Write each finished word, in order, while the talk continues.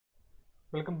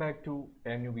Welcome back to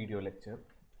a new video lecture,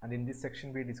 and in this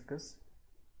section we discuss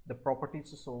the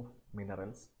properties of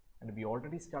minerals, and we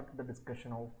already started the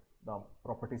discussion of the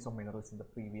properties of minerals in the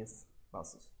previous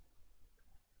classes.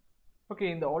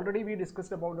 Okay, already we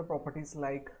discussed about the properties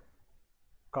like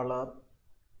color,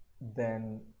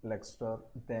 then luster,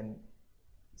 then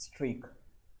streak,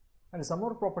 and some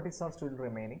more properties are still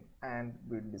remaining, and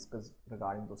we'll discuss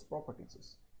regarding those properties.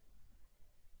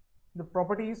 The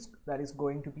properties that is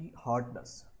going to be hardness.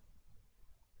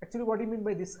 Actually, what do you mean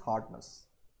by this hardness?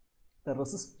 The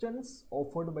resistance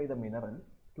offered by the mineral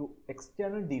to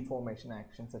external deformation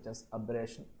actions such as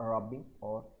abrasion, rubbing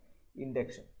or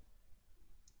induction.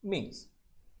 Means,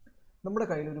 നമ്മുടെ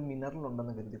കയ്യിൽ ഒരു mineral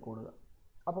ഉണ്ടെന്ന് കരുതിക്കൊള്ളുക.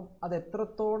 അപ്പം അത്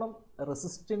എത്രത്തോളം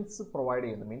resistance provide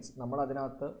ചെയ്യുന്നു, means നമ്മൾ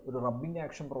അതിനകത്ത് ഒരു റബ്ബിംഗ്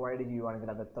ആക്ഷൻ പ്രൊവൈഡ്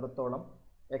ചെയ്യുവാണെങ്കിൽ അത് എത്രത്തോളം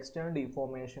എക്സ്റ്റേണൽ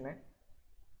ഡീഫോർമേഷനെ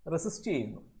റെസിസ്റ്റ്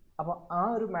ചെയ്യുന്നു. അപ്പോൾ ആ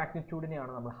ഒരു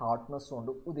മാഗ്നിറ്റ്യൂഡിനെയാണ് നമ്മൾ ഹാർഡ്നെസ്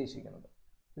കൊണ്ട് ഉദ്ദേശിക്കുന്നത്.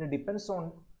 ഇത് depends on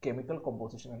chemical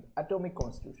composition and atomic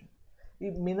constitution. ഈ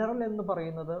മിനറൽ എന്ന്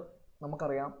പറയുന്നത്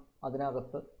നമുക്കറിയാം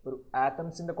അതിനകത്ത് ഒരു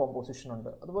ആറ്റംസിൻ്റെ കോമ്പോസിഷൻ ഉണ്ട്,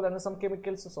 അതുപോലെ തന്നെ some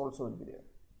chemicals also will be there.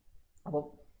 അപ്പം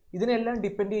ഇതിനെല്ലാം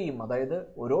ഡിപ്പെൻഡ് ചെയ്യും, അതായത്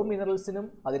ഓരോ മിനറൽസിനും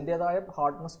അതിൻ്റേതായ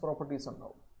ഹാർഡ്നെസ് പ്രോപ്പർട്ടീസ്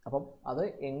ഉണ്ടാവും. അപ്പം അത്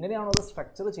എങ്ങനെയാണോ അത്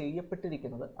സ്ട്രക്ചർ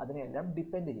ചെയ്യപ്പെട്ടിരിക്കുന്നത് അതിനെല്ലാം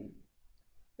ഡിപ്പെൻഡ് ചെയ്യും.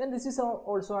 Then this is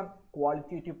also an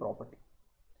qualitative property.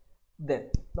 Then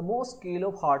the Mohs scale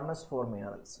of hardness for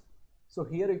minerals. So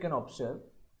here you can observe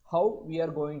how we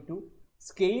are going to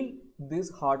scale these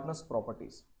hardness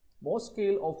properties. Mohs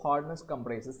scale of hardness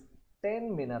comprises 10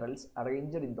 minerals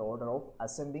arranged in the order of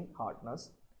ascending hardness.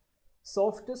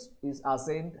 Softest is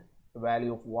assigned a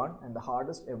value of 1 and the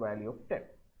hardest a value of 10.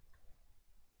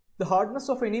 The hardness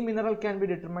of any mineral can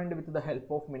be determined with the help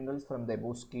of minerals from the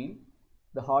above scale.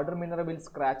 The harder mineral will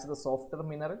scratch the softer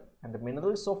mineral and the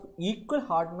minerals of equal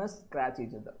hardness scratch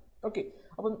each other. Okay,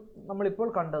 അപ്പം നമ്മളിപ്പോൾ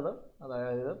കണ്ടത്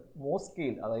അതായത് MOS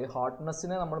scale, അതായത്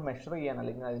ഹാർഡ്നെസ്സിനെ നമ്മൾ measure ചെയ്യാൻ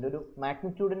അല്ലെങ്കിൽ അതിൻ്റെ ഒരു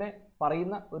മാഗ്നിറ്റ്യൂഡിനെ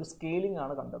പറയുന്ന ഒരു സ്കെയിലിംഗ്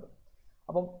ആണ് കണ്ടത്.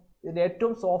 അപ്പം ഇതിൻ്റെ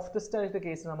ഏറ്റവും സോഫ്റ്റസ്റ്റ് ആയിട്ട്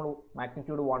കേസിൽ നമ്മൾ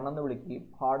മാഗ്നിറ്റ്യൂഡ് 1 എന്ന് വിളിക്കുകയും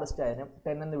ഹാർഡസ്റ്റ് ആയതിനെ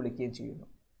 10 എന്ന് വിളിക്കുകയും ചെയ്യുന്നു.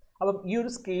 അപ്പം ഈ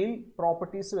ഒരു സ്കെയിൽ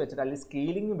പ്രോപ്പർട്ടീസ് വെച്ചിട്ട് അല്ലെങ്കിൽ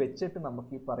സ്കെയിലിംഗ് വെച്ചിട്ട്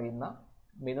നമുക്ക് ഈ പറയുന്ന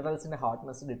മിനറൽസിൻ്റെ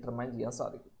ഹാർഡ്നെസ് ഡിറ്റർമൈൻ ചെയ്യാൻ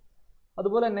സാധിക്കും.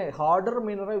 അതുപോലെ തന്നെ harder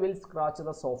mineral will scratch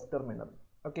the softer mineral.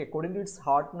 Okay, according to its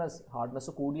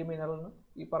hardness കൂടിയ മിനറലിന്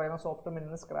ഈ പറയുന്ന സോഫ്റ്റർ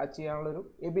മിനറൽ സ്ക്രാച്ച് ചെയ്യാനുള്ളൊരു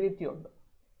എബിലിറ്റി ഉണ്ട്.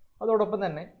 അതോടൊപ്പം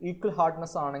തന്നെ ഈക്വൽ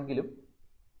ഹാർഡ്നെസ് ആണെങ്കിലും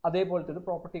അതേപോലത്തെ ഒരു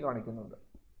പ്രോപ്പർട്ടി കാണിക്കുന്നുണ്ട്.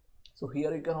 So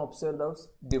here you can observe those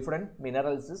different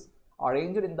minerals is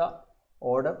arranged in the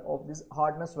order of this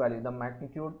hardness value. The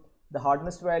magnitude, the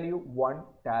hardness value 1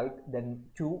 talc, then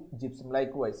 2 gypsum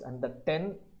likewise, and the 10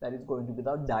 that is going to be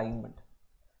the diamond.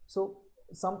 So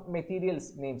some materials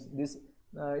names this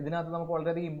ഇതിനകത്ത് നമുക്ക്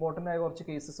വളരെ important ആയ കുറച്ച്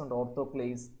cases ഉണ്ട്.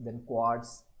 ഓർത്തോക്ലേസ്, then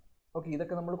quads. Okay,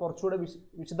 ഇതൊക്കെ നമ്മൾ കുറച്ചുകൂടെ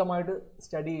വിശദമായിട്ട്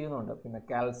സ്റ്റഡി ചെയ്യുന്നുണ്ട്. പിന്നെ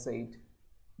calcite,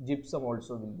 gypsum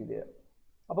also will be there.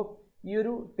 അപ്പം ഈ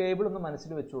ഒരു ടേബിൾ ഒന്ന്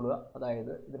മനസ്സിൽ വെച്ചോളുക,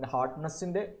 അതായത് ഇതിൻ്റെ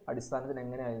ഹാർഡ്നെസ്സിൻ്റെ അടിസ്ഥാനത്തിൽ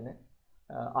എങ്ങനെ അതിനെ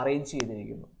അറേഞ്ച്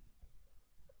ചെയ്തിരിക്കുന്നു.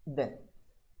 Then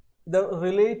the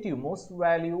relative most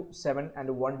value 7 and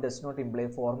 1 does not imply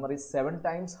former is 7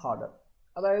 times harder.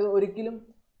 അതായത് ഒരിക്കലും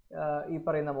ഈ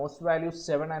പറയുന്ന മോസ്റ്റ് വാല്യൂ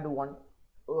 7 and 1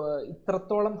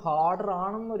 ഇത്രത്തോളം ഹാർഡർ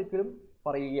ആണെന്ന് ഒരിക്കലും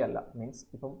പറയുകയല്ല. മീൻസ്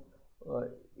ഇപ്പം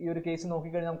ഈ ഒരു കേസ്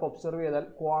നോക്കിക്കഴിഞ്ഞാൽ നമുക്ക് ഒബ്സർവ് ചെയ്താൽ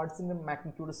ക്വാഡ്സിൻ്റെ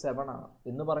മാഗ്നിറ്റ്യൂഡ് 7 ആണ്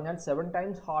എന്ന് പറഞ്ഞാൽ 7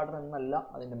 times ഹാർഡർ എന്നല്ല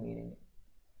അതിൻ്റെ meaning.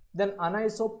 Then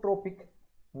anisotropic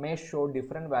may show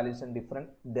different values and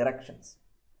different directions.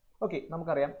 Okay,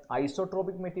 നമുക്കറിയാം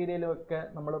ഐസോട്രോപിക് മെറ്റീരിയലൊക്കെ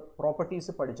നമ്മൾ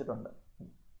പ്രോപ്പർട്ടീസ് പഠിച്ചിട്ടുണ്ട്.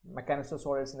 മെക്കാനിക്സ് ഓഫ്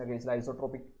സോളിഡ്സിൻ്റെ കേസിൽ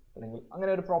ഐസോട്രോപിക് അല്ലെങ്കിൽ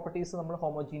അങ്ങനെ ഒരു പ്രോപ്പർട്ടീസ് നമ്മൾ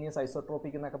ഹോമോജീനിയസ്,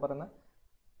 ഐസോട്രോപിക് എന്നൊക്കെ പറയുന്ന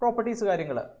പ്രോപ്പർട്ടീസ്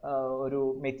കാര്യങ്ങൾ ഒരു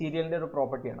മെറ്റീരിയലിൻ്റെ ഒരു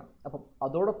പ്രോപ്പർട്ടിയാണ്. അപ്പം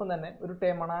അതോടൊപ്പം തന്നെ ഒരു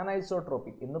ടേമാണ്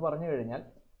അനൈസോട്രോപിക് എന്ന് പറഞ്ഞു കഴിഞ്ഞാൽ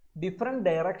ഡിഫറെൻറ്റ്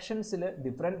ഡയറക്ഷൻസിൽ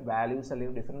ഡിഫറെൻറ്റ് വാല്യൂസ്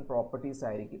അല്ലെങ്കിൽ ഡിഫറെൻറ്റ് പ്രോപ്പർട്ടീസ്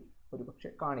ആയിരിക്കും ഒരു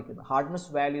പക്ഷേ കാണിക്കുന്നത്.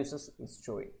 Hardness values is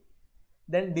showing.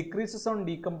 Then decreases on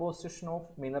decomposition of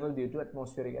mineral due to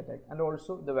atmospheric attack, and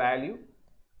also the value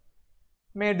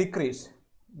may decrease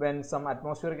when some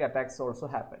atmospheric attacks also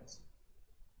happens.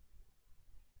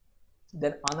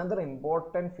 Then another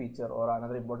important feature or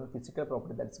another important physical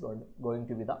property that's going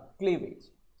to be the cleavage.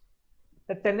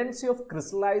 The tendency of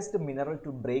crystallized mineral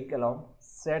to break along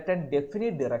certain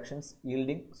definite directions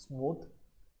yielding smooth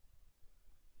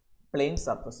plane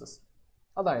surfaces.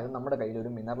 അതായത് നമ്മുടെ കയ്യിൽ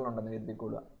ഒരു mineral ഉണ്ടെന്ന്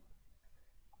കരുതിക്കൊള്ളുക,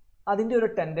 അതിൻ്റെ ഒരു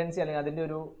tendency അല്ലെങ്കിൽ അതിൻ്റെ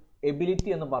ഒരു എബിലിറ്റി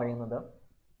എന്ന് പറയുന്നത്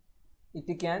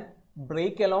it can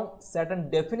break along certain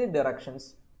definite directions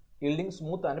yielding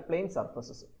smooth and plain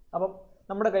surfaces. അപ്പം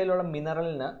നമ്മുടെ കയ്യിലുള്ള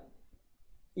മിനറലിന്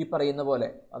ഈ പറയുന്ന പോലെ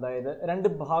അതായത്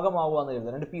 2 ഭാഗമാവുകയെന്ന്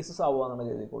കരുതുക, 2 പീസസ് ആവുകയെന്നാണ്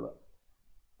കരുതിക്കൊള്ളുക.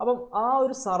 അപ്പം ആ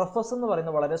ഒരു സർഫസ് എന്ന്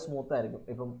പറയുന്നത് വളരെ സ്മൂത്ത് ആയിരിക്കും.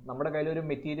 ഇപ്പം നമ്മുടെ കയ്യിൽ ഒരു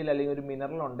മെറ്റീരിയൽ അല്ലെങ്കിൽ ഒരു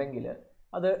മിനറൽ ഉണ്ടെങ്കിൽ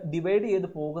അത് ഡിവൈഡ് ചെയ്ത്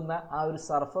പോകുന്ന ആ ഒരു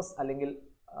സർഫസ് അല്ലെങ്കിൽ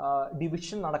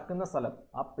ഡിവിഷൻ നടക്കുന്ന സ്ഥലം,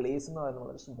 ആ പ്ലേസ് എന്ന് പറയുന്നത്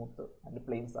വളരെ സ്മൂത്ത് ആൻഡ്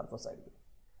പ്ലെയിൻ സർഫസ് ആയിരിക്കും.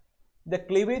 The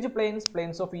cleavage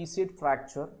planes of easy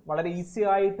fracture, വളരെ ഈസി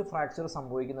ആയിട്ട് ഫ്രാക്ചർ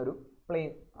സംഭവിക്കുന്ന ഒരു പ്ലെയിൻ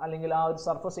അല്ലെങ്കിൽ ആ ഒരു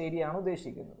സർഫസ് ഏരിയ ആണ്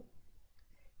ഉദ്ദേശിക്കുന്നത്.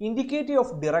 Indicative of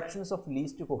directions of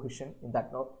least cohesion in the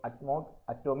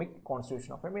atomic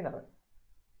constitution of a mineral,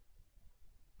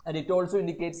 and it also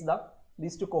indicates the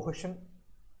least cohesion.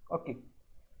 Okay,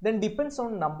 then depends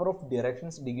on number of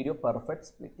directions, degree of perfect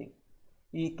splitting.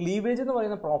 ഈ cleavage എന്ന്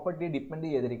പറയുന്ന property depend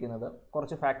ചെയ്തിരിക്കുന്നത്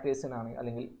കുറച്ച് ഫാക്ടേഴ്സിനാണ്,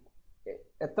 അല്ലെങ്കിൽ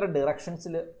എത്ര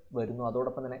ഡിറക്ഷൻസിൽ വരുന്നു,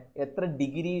 അതോടൊപ്പം തന്നെ എത്ര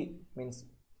ഡിഗ്രി മീൻസ്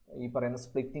ഈ പറയുന്ന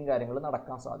സ്പ്ലിറ്റിംഗ് കാര്യങ്ങൾ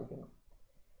നടക്കാൻ സാധിക്കുന്നു.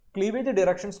 Cleavage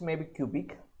directions may be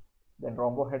cubic, then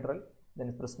rhombohedral, then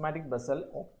prismatic basal,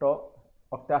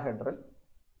 octahedral.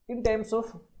 In terms of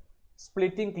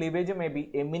splitting, cleavage may be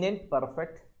eminent,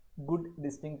 perfect, good,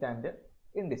 distinct and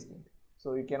indistinct.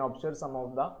 So you can observe some of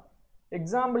the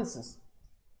examples is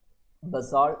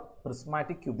basal,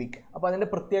 prismatic, cubic. അപ്പോൾ അതിൻ്റെ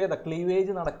പ്രത്യേകത,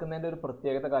 cleavage നടക്കുന്നതിൻ്റെ ഒരു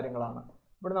പ്രത്യേകത കാര്യങ്ങളാണ്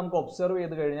ഇവിടെ നമുക്ക് observe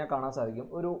ചെയ്ത് കഴിഞ്ഞാൽ കാണാൻ സാധിക്കും.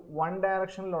 ഒരു വൺ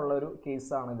ഡയറക്ഷനിലുള്ള ഒരു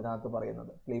കേസാണ് ഇതിനകത്ത്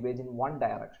പറയുന്നത്, cleavage in one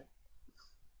direction.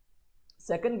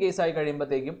 Second case ആയി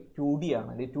കഴിയുമ്പോഴത്തേക്കും 2D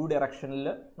ആണ്, ഈ 2 ഡയറക്ഷനിൽ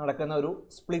നടക്കുന്ന ഒരു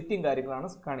സ്പ്ലിറ്റിംഗ് കാര്യങ്ങളാണ്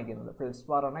കാണിക്കുന്നത്.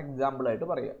 ഫെൽസ്പാർ ആണ് എക്സാമ്പിൾ ആയിട്ട്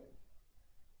പറയുക.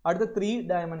 അടുത്ത 3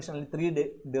 ഡയമെൻഷനിൽ 3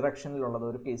 ഡിറക്ഷനിലുള്ളത്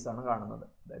ഒരു കേസാണ് കാണുന്നത്,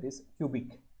 that is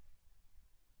cubic.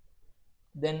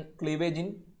 Then cleavage in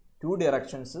 2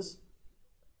 directions is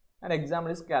and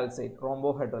example is calcite,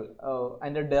 rhombohedral.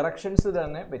 അതിൻ്റെ ഡയറക്ഷൻസ്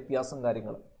തന്നെ വ്യത്യാസം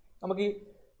കാര്യങ്ങൾ. നമുക്ക് ഈ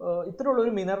ഇത്തരമുള്ള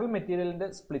ഒരു മിനറൽ മെറ്റീരിയലിൻ്റെ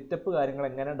സ്പ്ലിറ്റപ്പ് കാര്യങ്ങൾ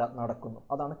എങ്ങനെ നടക്കുന്നു,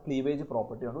 അതാണ് ക്ലീവേജ്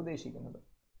പ്രോപ്പർട്ടി കൊണ്ട് ഉദ്ദേശിക്കുന്നത്.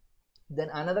 Then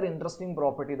another interesting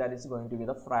property that is going to B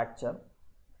the fracture,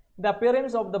 the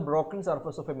appearance of the broken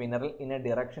surface of A mineral in A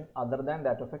direction other than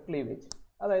that of A cleavage.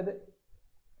 അതായത്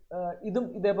ഇതും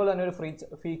ഇതേപോലെ തന്നെ ഒരു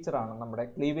ഫീച്ചറാണ്, നമ്മുടെ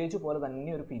cleavage പോലെ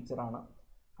തന്നെ ഒരു ഫീച്ചറാണ്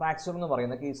ഫ്രാക്ചർ എന്ന്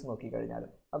പറയുന്ന കേസ്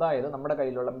നോക്കിക്കഴിഞ്ഞാലും. അതായത് നമ്മുടെ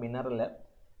കയ്യിലുള്ള മിനറൽ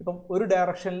ഇപ്പം ഒരു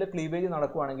ഡയറക്ഷനിൽ ക്ലീവേജ്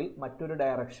നടക്കുകയാണെങ്കിൽ മറ്റൊരു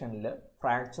ഡയറക്ഷനിൽ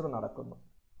ഫ്രാക്ചർ നടക്കുന്നു.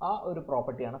 ആ ഒരു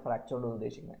പ്രോപ്പർട്ടിയാണ് ഫ്രാക്ചർ കൊണ്ട്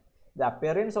ഉദ്ദേശിക്കുന്നത്. The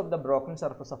appearance of the broken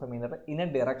surface of A mineral in A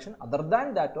direction other than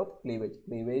that of cleavage.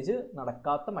 Cleavage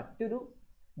നടക്കാത്ത മറ്റൊരു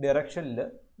ഡയറക്ഷനിൽ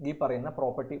ഈ പറയുന്ന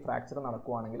പ്രോപ്പർട്ടി ഫ്രാക്ചർ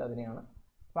നടക്കുകയാണെങ്കിൽ അതിനെയാണ്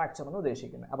ഫ്രാക്ചർ എന്ന്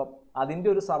ഉദ്ദേശിക്കുന്നത്. അപ്പം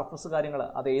അതിൻ്റെ ഒരു സർഫസ് കാര്യങ്ങൾ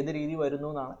അത് ഏത് രീതി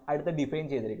വരുന്നു എന്നാണ് അടുത്ത ഡിഫൈൻ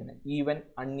ചെയ്തിരിക്കുന്നത്. ഈവൻ,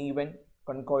 അൺഈവൻ,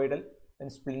 കൺകോയിഡൽ,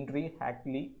 സ്പ്ലിൻട്രി,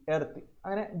 ഹാക്ലി, എർത്തി,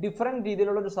 അങ്ങനെ ഡിഫറെൻറ്റ്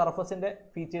രീതിയിലുള്ള ഒരു സർഫസിൻ്റെ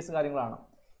ഫീച്ചേഴ്സ് കാര്യങ്ങളാണ്.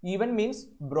 Even means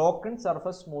broken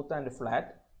surface, smooth and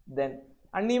flat. Then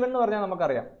uneven എന്ന് പറഞ്ഞാൽ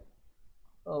നമുക്കറിയാം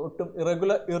ഒട്ടും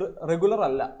റെഗുലർ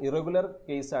അല്ല, ഇറഗുലർ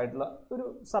കേസ് ആയിട്ടുള്ള ഒരു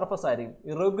സർഫസ് ആയിരിക്കും.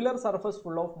 Irregular surface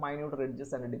full of minute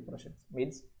ridges and depressions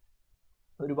means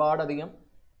ഒരുപാടധികം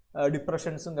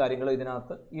ഡിപ്രഷൻസും കാര്യങ്ങളും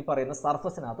ഇതിനകത്ത് ഈ പറയുന്ന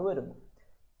സർഫസിനകത്ത് വരുന്നു.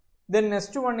 Then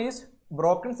next one is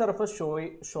broken surface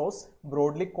shows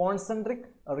broadly concentric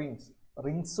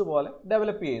rings പോലെ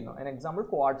ഡെവലപ്പ് ചെയ്യുന്നു. അതിന് എക്സാമ്പിൾ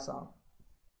ക്വാർട്സ് ആണ്.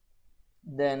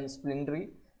 Then സ്പ്ലിൻട്രി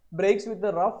breaks with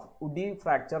the rough woody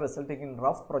fracture resulting in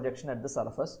rough projection at the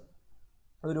surface.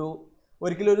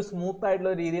 ഒരിക്കലും ഒരു സ്മൂത്ത്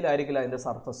ആയിട്ടുള്ള രീതിയിലായിരിക്കില്ല അതിൻ്റെ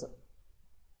സർഫസ്,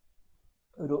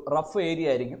 ഒരു റഫ്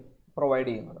ഏരിയ ആയിരിക്കും പ്രൊവൈഡ്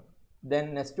ചെയ്യുന്നത്. Then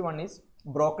next one is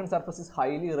broken surface is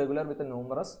highly irregular with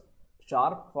numerous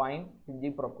sharp fine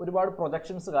ഒരുപാട്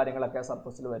projections കാര്യങ്ങളൊക്കെ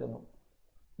സർഫസിൽ വരുന്നു.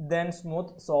 Then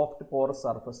smooth soft porous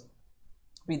surface.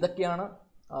 അപ്പോൾ ഇതൊക്കെയാണ്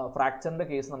ഫ്രാക്ചറിൻ്റെ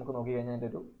കേസ് നമുക്ക് നോക്കിക്കഴിഞ്ഞാൽ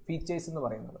അതിൻ്റെ ഒരു ഫീച്ചേഴ്സ് എന്ന്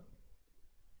പറയുന്നത്.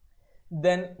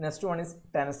 Then next one is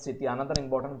tenosity, another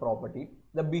important property.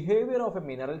 The behavior of a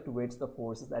mineral towards the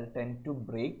forces that tend to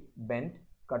break, bend,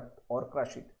 cut or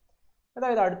crush it.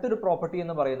 അതായത് അടുത്തൊരു പ്രോപ്പർട്ടി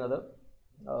എന്ന് പറയുന്നത്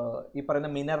ഈ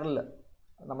പറയുന്ന മിനറൽ,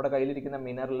 നമ്മുടെ കയ്യിലിരിക്കുന്ന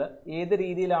മിനറൽ ഏത്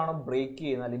രീതിയിലാണോ ബ്രേക്ക്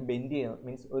ചെയ്യുന്നത് അല്ലെങ്കിൽ ബെൻഡ് ചെയ്യുന്നത്,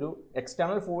 മീൻസ് ഒരു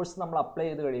എക്സ്റ്റേണൽ ഫോഴ്സ് നമ്മൾ അപ്ലൈ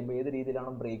ചെയ്ത് കഴിയുമ്പോൾ ഏത്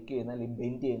രീതിയിലാണോ ബ്രേക്ക് ചെയ്യുന്നത് അല്ലെങ്കിൽ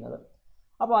ബെൻഡ് ചെയ്യുന്നത്,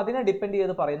 അപ്പോൾ അതിനെ ഡിപ്പെൻഡ്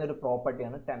ചെയ്ത് പറയുന്ന ഒരു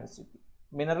പ്രോപ്പർട്ടിയാണ് tenacity.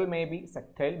 Mineral may be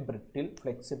സെക്ടൈൽ, brittle,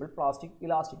 flexible, plastic,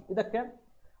 elastic. ഇതൊക്കെ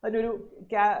അതിനൊരു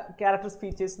ക്യാരക്ടേഴ്സ്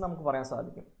ഫീച്ചേഴ്സ് നമുക്ക് പറയാൻ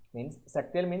സാധിക്കും. Means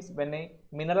സെക്ടൈൽ means when A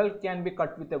mineral can be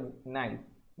cut with a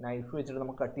knife വെച്ചിട്ട്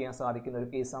നമുക്ക് കട്ട് ചെയ്യാൻ സാധിക്കുന്ന ഒരു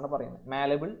കേസാണ് പറയുന്നത്.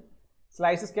 മാലബിൾ,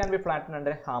 slices can be flatten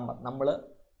under hammer. നമ്മൾ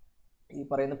ഈ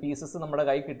പറയുന്ന പീസസ് നമ്മുടെ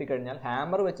കൈ കിട്ടിക്കഴിഞ്ഞാൽ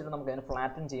ഹാമർ വെച്ചിട്ട് നമുക്ക് അതിനെ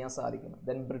ഫ്ലാറ്റൻ ചെയ്യാൻ സാധിക്കുന്നു.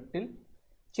 Then brittle,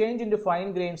 change in to fine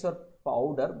grains or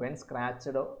powder when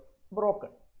scratched or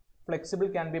broken. Flexible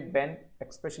can be bend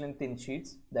especially in thin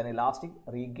sheets. Then elastic,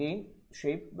 regain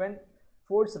shape when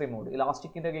force remove.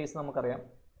 ഇലാസ്റ്റിക്കിൻ്റെ case നമുക്കറിയാം,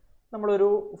 നമ്മളൊരു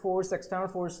force, external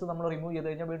force നമ്മൾ remove ചെയ്ത്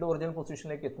കഴിഞ്ഞാൽ വീണ്ടും original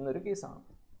പൊസിഷനിലേക്ക് എത്തുന്ന ഒരു കേസാണ്.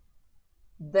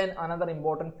 Then another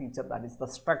important feature that is the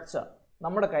structure.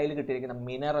 നമ്മുടെ കയ്യിൽ കിട്ടിയിരിക്കുന്ന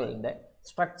മിനറലിൻ്റെ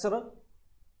സ്ട്രക്ചർ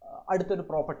അടുത്തൊരു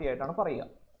പ്രോപ്പർട്ടി ആയിട്ടാണ് പറയുക.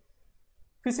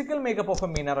 Physical makeup of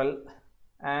A mineral,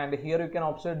 and here you can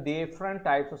observe different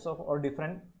types of or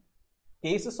different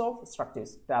Cases of structures: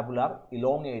 tabular,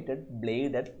 elongated,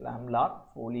 bladed, lamellar,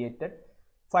 foliated,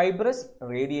 fibrous,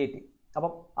 radiating.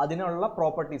 അപ്പം അതിനുള്ള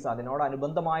properties,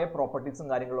 അതിനോടനുബന്ധമായ പ്രോപ്പർട്ടീസും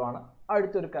കാര്യങ്ങളുമാണ്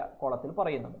അടുത്തൊരു കോളത്തിൽ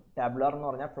പറയുന്നത്. ടാബുലാർ എന്ന്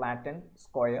പറഞ്ഞാൽ flatten,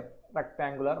 square,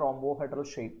 rectangular, rhombohedral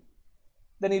shape.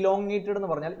 Then elongated എന്ന്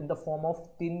പറഞ്ഞാൽ in the form of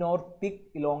thin or thick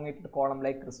elongated column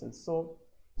like crystals. So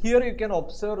here you can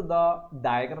observe the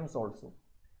diagrams also.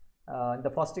 In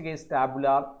the first case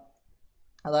tabular,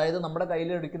 അതായത് നമ്മുടെ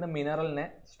കയ്യിൽ എടുക്കുന്ന മിനറലിനെ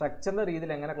സ്ട്രക്ചറിൻ്റെ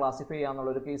രീതിയിൽ എങ്ങനെ classify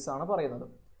ചെയ്യാന്നുള്ളൊരു കേസാണ് പറയുന്നത്.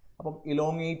 അപ്പം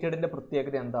ഇലോങ്ങേറ്റഡിൻ്റെ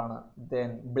പ്രത്യേകത എന്താണ്,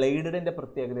 ദെൻ ബ്ലേഡഡിൻ്റെ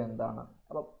പ്രത്യേകത എന്താണ്,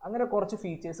 അപ്പം അങ്ങനെ കുറച്ച്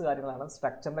ഫീച്ചേഴ്സ് കാര്യങ്ങളാണ്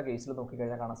സ്ട്രക്ചറിൻ്റെ കേസിൽ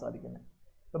നോക്കിക്കഴിഞ്ഞാൽ കാണാൻ സാധിക്കുന്നത്.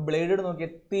 ഇപ്പോൾ ബ്ലേഡഡ്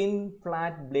നോക്കിയാൽ thin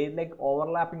flat blade like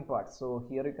overlapping parts. So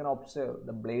here you can observe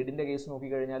the ബ്ലേഡിൻ്റെ case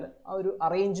നോക്കിക്കഴിഞ്ഞാൽ ആ ഒരു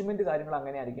അറേഞ്ച്മെൻറ്റ് കാര്യങ്ങൾ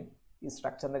അങ്ങനെയായിരിക്കും ഈ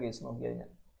സ്ട്രക്ചറിൻ്റെ കേസ്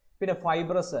നോക്കിക്കഴിഞ്ഞാൽ. പിന്നെ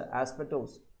fibrous,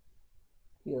 asbestos,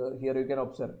 here you can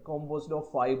observe composed of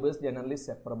fibers generally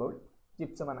separable.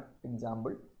 Gypsum an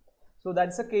example. So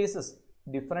that's the cases.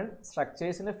 Different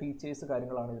structures and features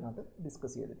കാര്യങ്ങളാണ് ഇതിനകത്ത്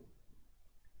ഡിസ്കസ് ചെയ്തത്.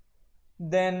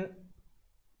 Then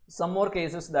some more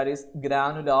cases, that is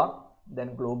granular,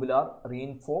 then globular,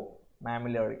 reinformed,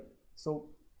 mammillary. So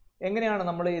എങ്ങനെയാണ്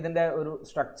നമ്മൾ ഇതിൻ്റെ ഒരു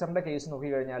സ്ട്രക്ചറിൻ്റെ case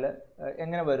നോക്കിക്കഴിഞ്ഞാൽ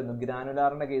എങ്ങനെ വരുന്നു?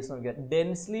 ഗ്രാനുലാറിൻ്റെ കേസ് നോക്കിയാൽ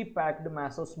densely packed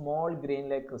mass of small grain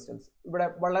like crystals. ഇവിടെ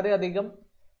വളരെയധികം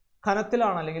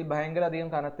കനത്തിലാണ്, അല്ലെങ്കിൽ ഭയങ്കര അധികം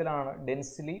കനത്തിലാണ്,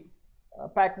 ഡെൻസ്ലി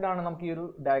പാക്ഡ് ആണ്. നമുക്ക് ഈ ഒരു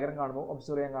ഡയഗ്രം കാണുമ്പോൾ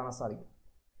ഒബ്സർവ് ചെയ്യാൻ കാണാൻ സാധിക്കും.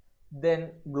 Then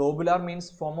globular means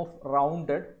form of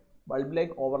rounded bulb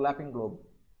like overlapping globe.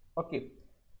 Okay,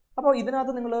 അപ്പോൾ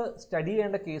ഇതിനകത്ത് നിങ്ങൾ സ്റ്റഡി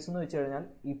ചെയ്യേണ്ട കേസ് എന്ന് വെച്ച് കഴിഞ്ഞാൽ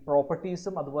ഈ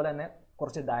പ്രോപ്പർട്ടീസും അതുപോലെ തന്നെ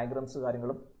കുറച്ച് ഡയഗ്രംസ്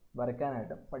കാര്യങ്ങളും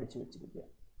വരയ്ക്കാനായിട്ട് പഠിച്ചു വെച്ചിരിക്കുക.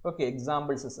 ഓക്കെ,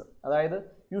 എക്സാമ്പിൾസ്, അതായത്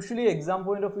യൂഷ്വലി എക്സാം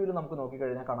പോയിന്റ് ഓഫ് വ്യൂവിൽ നമുക്ക്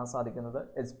നോക്കിക്കഴിഞ്ഞാൽ കാണാൻ സാധിക്കുന്നത്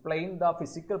explain the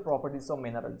physical properties of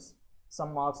minerals. Some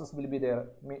മാർക്സസ് will be there.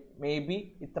 May be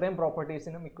ഇത്രയും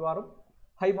പ്രോപ്പർട്ടീസിന് മിക്കവാറും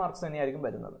ഹൈ മാർക്സ് തന്നെയായിരിക്കും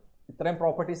വരുന്നത്. ഇത്രയും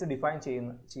പ്രോപ്പർട്ടീസ് ഡിഫൈൻ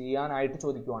ചെയ്യാനായിട്ട്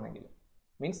ചോദിക്കുവാണെങ്കിൽ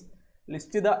മീൻസ്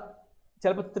ലിസ്റ്റ് ദ,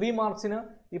 ചിലപ്പോൾ 3 മാർക്സിന്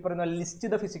ഈ പറയുന്ന ലിസ്റ്റ്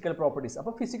ദ ഫിസിക്കൽ പ്രോപ്പർട്ടീസ്.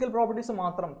 അപ്പോൾ ഫിസിക്കൽ പ്രോപ്പർട്ടീസ്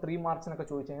മാത്രം 3 മാർക്സിനൊക്കെ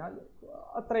ചോദിച്ചു കഴിഞ്ഞാൽ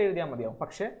അത്ര എഴുതിയാൽ മതിയാവും.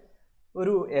 പക്ഷേ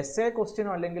ഒരു എസ്സേ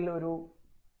ക്വസ്റ്റ്യനോ അല്ലെങ്കിൽ ഒരു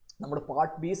നമ്മുടെ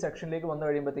പാർട്ട് ബി സെക്ഷനിലേക്ക് വന്നു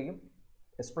കഴിയുമ്പോഴത്തേക്കും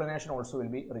explanation also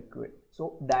will be required. So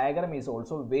diagram is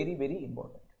also very very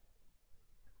important.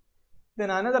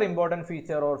 Then another important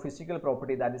feature or physical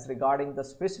property, that is regarding the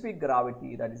specific gravity,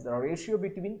 that is the ratio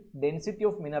between density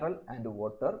of mineral and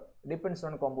water, depends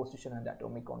on composition and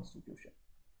atomic constitution.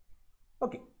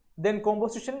 Okay, then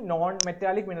composition,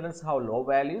 non-metallic minerals have low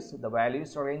values, the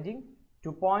values ranging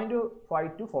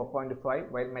 2.5 to 4.5,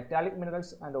 while metallic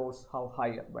minerals and ores have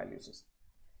higher values.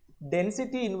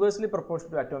 Density inversely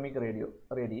proportional to atomic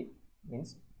radii means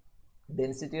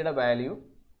density value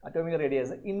atomic radius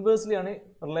inversely ആണ്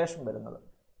relation വരുന്നത്.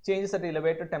 Changes at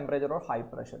elevated temperature or high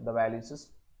pressure, the values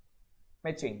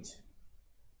may change.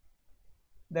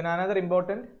 Then another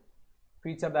important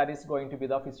feature that is going to be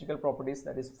the physical properties,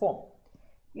 that is form.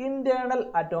 Internal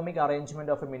atomic arrangement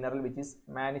of a mineral which is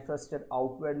manifested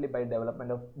outwardly by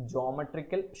development of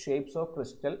geometrical shapes of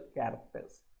crystal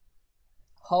characters.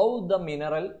 How the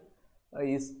mineral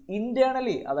is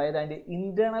internally, അതായത് അതിൻ്റെ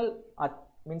internal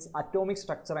means atomic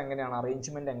structure എങ്ങനെയാണ്,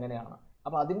 arrangement എങ്ങനെയാണ്,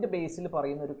 അപ്പോൾ അതിൻ്റെ ബേസിൽ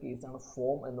പറയുന്ന ഒരു കേസാണ്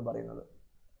form എന്ന് പറയുന്നത്.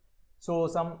 So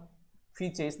some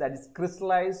features, that is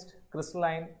crystallised,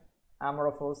 crystalline,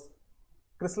 ആമോർഫോസ്.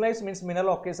 Crystallised means mineral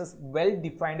ഒക്കേസസ് well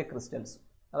defined crystals,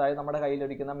 അതായത് നമ്മുടെ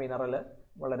കയ്യിലിരിക്കുന്ന മിനറൽ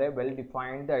വളരെ വെൽ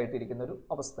ഡിഫൈൻഡ് ആയിട്ടിരിക്കുന്ന ഒരു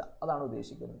അവസ്ഥ, അതാണ്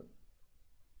ഉദ്ദേശിക്കുന്നത്.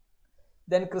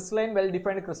 Then crystalline well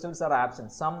defined crystals are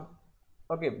absent. Some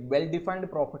okay well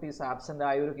defined properties absent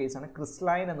ആയ ഒരു കേസാണ്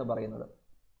ക്രിസ്റ്റലൈൻ എന്ന് പറയുന്നത്.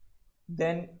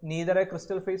 Then neither a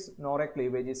crystal face nor a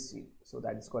cleavage is seen, so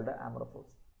that is called amorphous.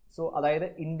 So അതായത്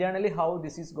internally how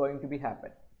this is going to be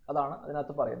happen, അതാണ്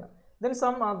അതിനകത്ത് പറയുന്നത്. Then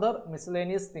some other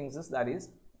miscellaneous things is, that is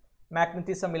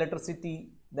magnetism, electricity,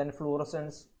 then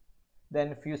fluorescence, then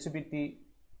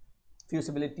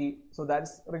fusibility. So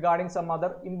that's regarding some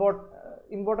other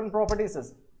important properties.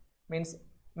 Means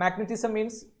magnetism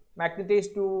means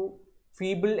magnetized to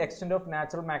feeble extent of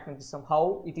natural magnetism, how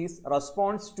it is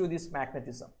response to this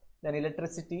magnetism. Then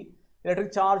electricity, electric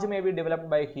charge may be developed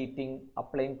by heating,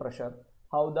 applying pressure,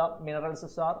 how the minerals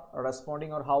are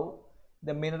responding or how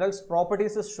the minerals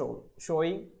properties is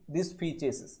showing these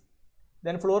features.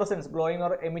 Then fluorescence, glowing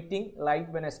or emitting light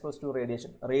when exposed to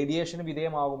radiation. Radiation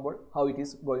videyamagumbol how it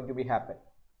is going to be happen.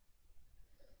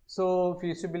 So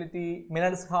fusibility,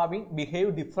 minerals having behave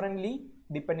differently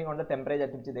depending on the temperature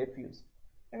at which they fuse.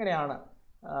 എങ്ങനെയാണ്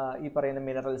ഈ പറയുന്ന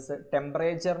minerals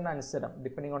ടെമ്പറേച്ചറിനനുസരം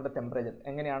depending on the temperature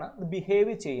എങ്ങനെയാണ്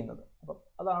behave ചെയ്യുന്നത്, അപ്പം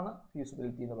അതാണ്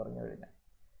ഫ്യൂസിബിലിറ്റി എന്ന് പറഞ്ഞു കഴിഞ്ഞാൽ.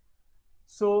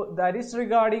 So that is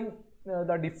regarding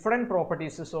the different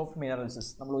പ്രോപ്പർട്ടീസസ് of minerals.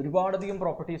 നമ്മൾ ഒരുപാടധികം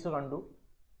പ്രോപ്പർട്ടീസ് കണ്ടു.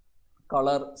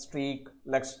 color, streak,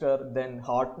 luster, then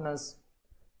hardness,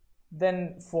 then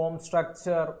form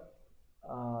structure,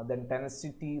 then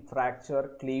tenacity, fracture,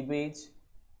 cleavage.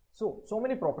 So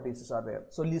many properties are there.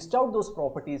 So list out those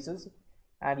properties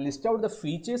and list out the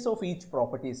features of each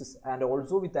properties, and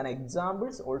also with an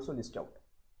examples also list out.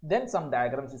 Then some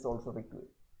diagrams is also required.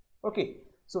 Okay,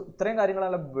 so ഇത്രയും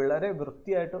കാര്യങ്ങളെല്ലാം വളരെ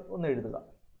വൃത്തിയായിട്ട് ഒന്ന് എഴുതുക.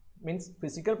 Means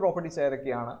physical properties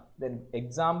ഏതൊക്കെയാണ്, then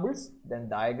examples, then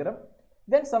diagram,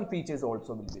 then some features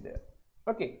also will be there.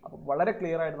 Okay, അപ്പോൾ വളരെ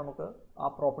clear ആയിട്ട് നമുക്ക് ആ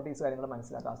പ്രോപ്പർട്ടീസ് കാര്യങ്ങൾ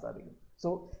മനസ്സിലാക്കാൻ സാധിക്കും. So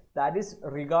that is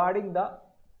regarding the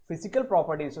physical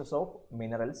properties of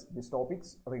minerals. These topics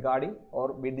regarding, or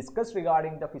we discussed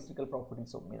regarding the physical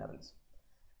properties of minerals.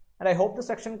 And I hope the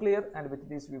section clear, and with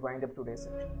this we wind up today's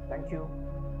section. Thank you.